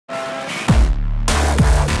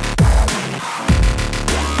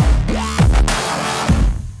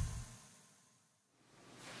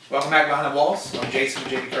Welcome back Behind the Walls. I'm Jason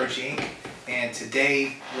from JB Kirchie Inc. And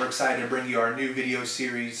today we're excited to bring you our new video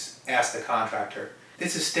series, Ask the Contractor.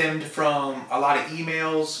 This is stemmed from a lot of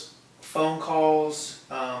emails, phone calls,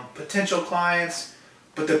 potential clients,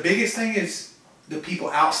 but the biggest thing is the people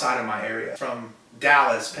outside of my area, from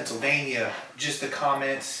Dallas, Pennsylvania, just the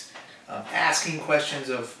comments, asking questions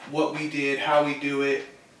of what we did, how we do it,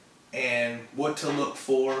 and what to look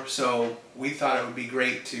for. So we thought it would be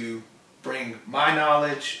great to bring my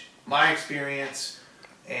knowledge, my experience,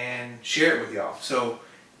 and share it with y'all. So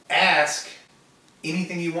ask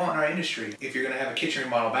anything you want in our industry. If you're going to have a kitchen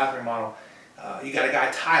remodel, bathroom remodel, you got a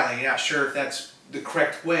guy tiling, you're not sure if that's the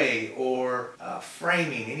correct way, or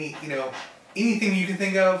framing, anything you can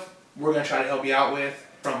think of, we're going to try to help you out with.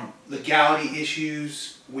 From legality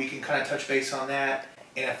issues, we can kind of touch base on that.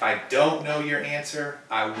 And if I don't know your answer,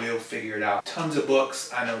 I will figure it out. Tons of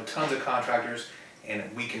books, I know tons of contractors,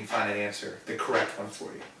 and we can find an answer, the correct one for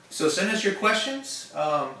you. So send us your questions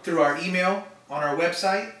through our email on our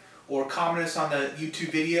website, or comment us on the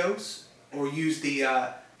YouTube videos, or use the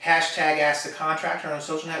hashtag Ask the Contractor on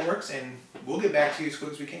social networks, and we'll get back to you as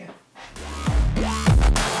quick as we can.